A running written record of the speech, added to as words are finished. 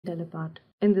Intellipaat.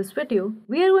 In this video,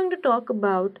 we are going to talk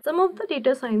about some of the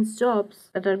data science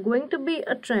jobs that are going to be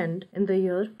a trend in the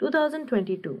year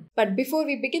 2022. But before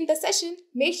we begin the session,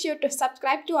 make sure to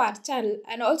subscribe to our channel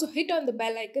and also hit on the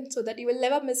bell icon so that you will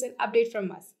never miss an update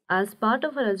from us. As part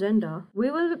of our agenda,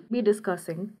 we will be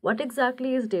discussing what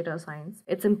exactly is data science,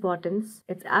 its importance,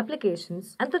 its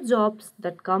applications, and the jobs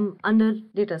that come under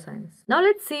data science. Now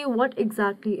let's see what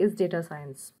exactly is data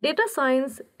science. Data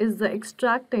science is the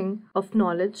extracting of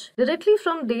knowledge directly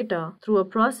from data through a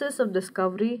process of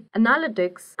discovery,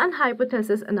 analytics, and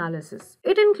hypothesis analysis.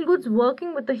 It includes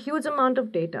working with a huge amount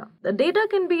of data. The data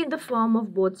can be in the form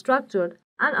of both structured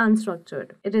and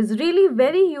unstructured. It is really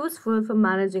very useful for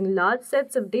managing large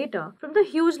sets of data from the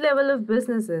huge level of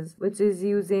businesses, which is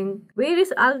using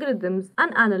various algorithms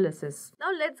and analysis.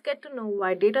 Now let's get to know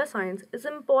why data science is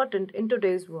important in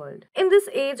today's world. In this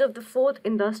age of the fourth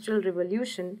industrial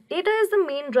revolution, data is the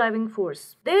main driving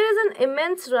force. There is an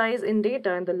immense rise in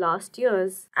data in the last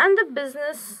years, and the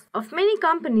business of many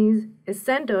companies is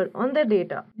centered on their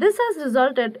data. This has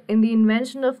resulted in the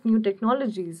invention of new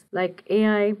technologies like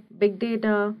AI, big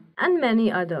data, and many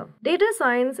other. Data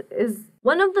science is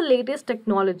one of the latest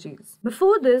technologies.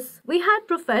 Before this, we had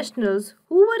professionals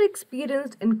who were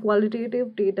experienced in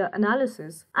qualitative data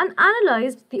analysis and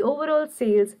analyzed the overall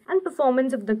sales and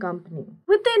performance of the company.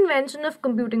 With the invention of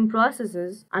computing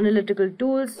processes, analytical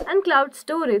tools, and cloud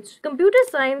storage, computer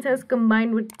science has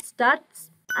combined with stats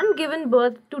and given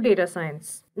birth to data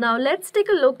science. Now let's take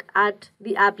a look at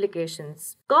the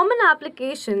applications. Common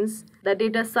applications that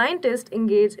data scientists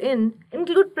engage in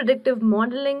include predictive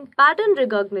modeling, pattern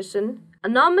recognition,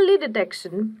 anomaly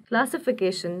detection,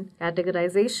 classification,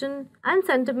 categorization, and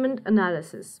sentiment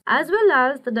analysis, as well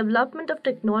as the development of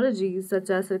technologies such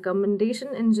as recommendation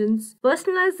engines,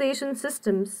 personalization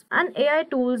systems, and AI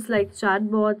tools like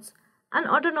chatbots, and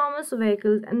autonomous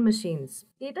vehicles and machines.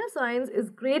 Data science is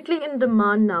greatly in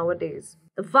demand nowadays.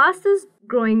 The fastest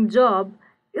growing job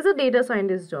is a data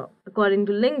scientist job. According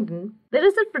to LinkedIn, there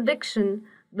is a prediction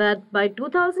that by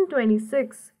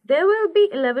 2026, there will be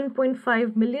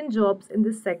 11.5 million jobs in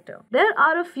this sector. There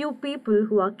are a few people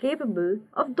who are capable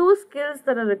of those skills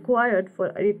that are required for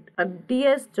a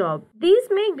DS job. These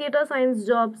make data science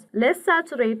jobs less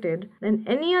saturated than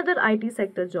any other IT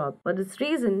sector job. For this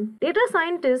reason, data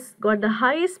scientists got the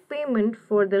highest payment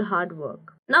for their hard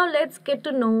work. Now let's get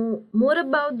to know more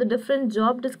about the different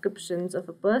job descriptions of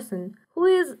a person who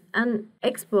is an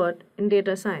expert in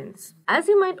data science. As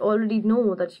you might already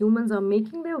know that humans are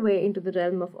making their way into the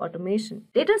realm of automation.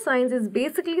 Data science is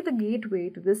basically the gateway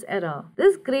to this era.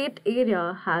 This great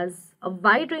area has a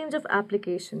wide range of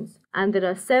applications, and there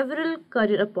are several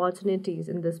career opportunities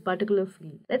in this particular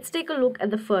field. Let's take a look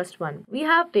at the first one. We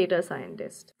have data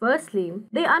scientists. Firstly,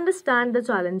 they understand the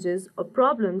challenges or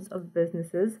problems of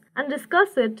businesses and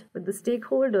discuss it with the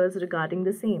stakeholders regarding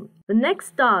the same. The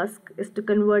next task is to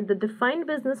convert the defined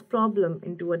business problem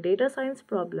into a data science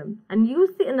problem and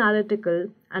use the analytical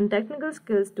and technical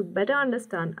skills to better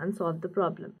understand and solve the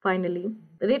problem. Finally,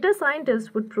 the data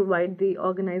scientist would provide the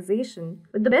organization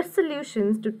with the best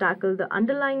solutions to tackle the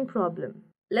underlying problem.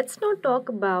 Let's now talk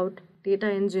about data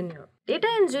engineer. Data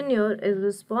engineer is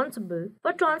responsible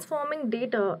for transforming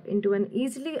data into an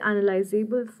easily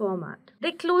analyzable format.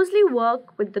 They closely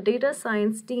work with the data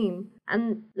science team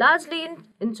and largely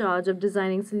in charge of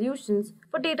designing solutions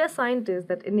for data scientists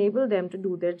that enable them to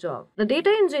do their job. The data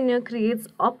engineer creates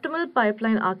optimal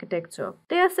pipeline architecture.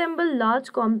 They assemble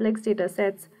large complex data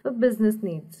sets for business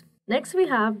needs. Next, we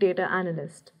have data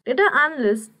analyst. Data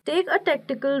analysts take a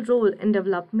technical role in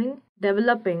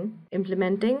developing,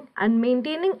 implementing, and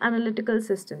maintaining analytical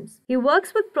systems. He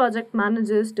works with project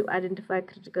managers to identify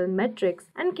critical metrics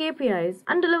and KPIs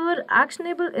and deliver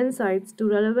actionable insights to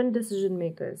relevant decision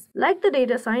makers. Like the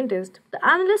data scientist, the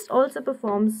analyst also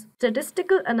performs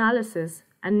statistical analysis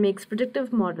and makes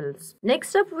predictive models.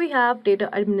 Next up, we have data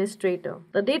administrator.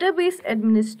 The database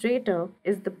administrator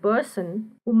is the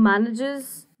person who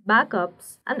manages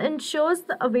backups and ensures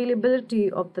the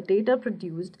availability of the data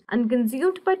produced and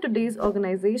consumed by today's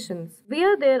organizations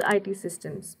via their IT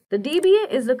systems. The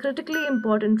DBA is a critically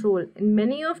important role in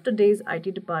many of today's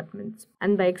IT departments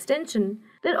and by extension,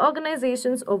 their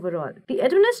organizations overall. The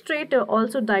administrator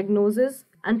also diagnoses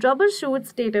and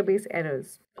troubleshoots database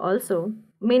errors. Also,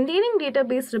 maintaining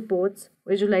database reports,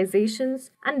 visualizations,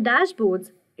 and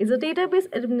dashboards is a database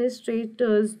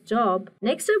administrator's job.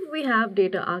 Next up, we have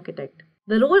data architect.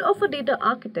 The role of a data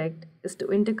architect is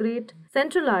to integrate,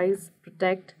 centralize,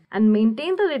 protect, and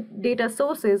maintain the data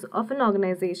sources of an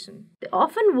organization. They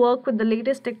often work with the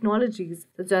latest technologies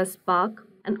such as Spark,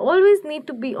 and always need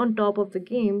to be on top of the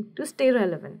game to stay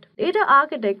relevant. Data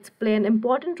architects play an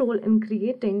important role in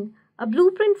creating a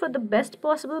blueprint for the best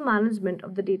possible management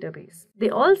of the database. They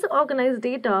also organize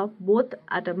data both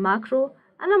at a macro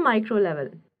and a micro level.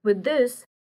 With this,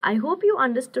 I hope you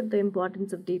understood the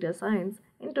importance of data science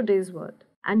in today's world.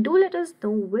 And do let us know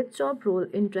which job role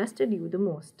interested you the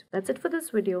most. That's it for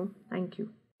this video. Thank you.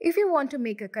 If you want to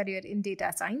make a career in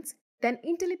data science, then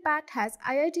Intellipaat has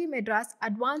IIT Madras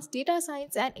Advanced Data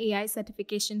Science and AI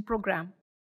Certification Program.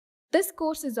 This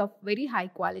course is of very high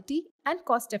quality and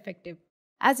cost effective,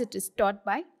 as it is taught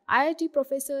by IIT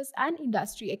professors and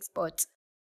industry experts.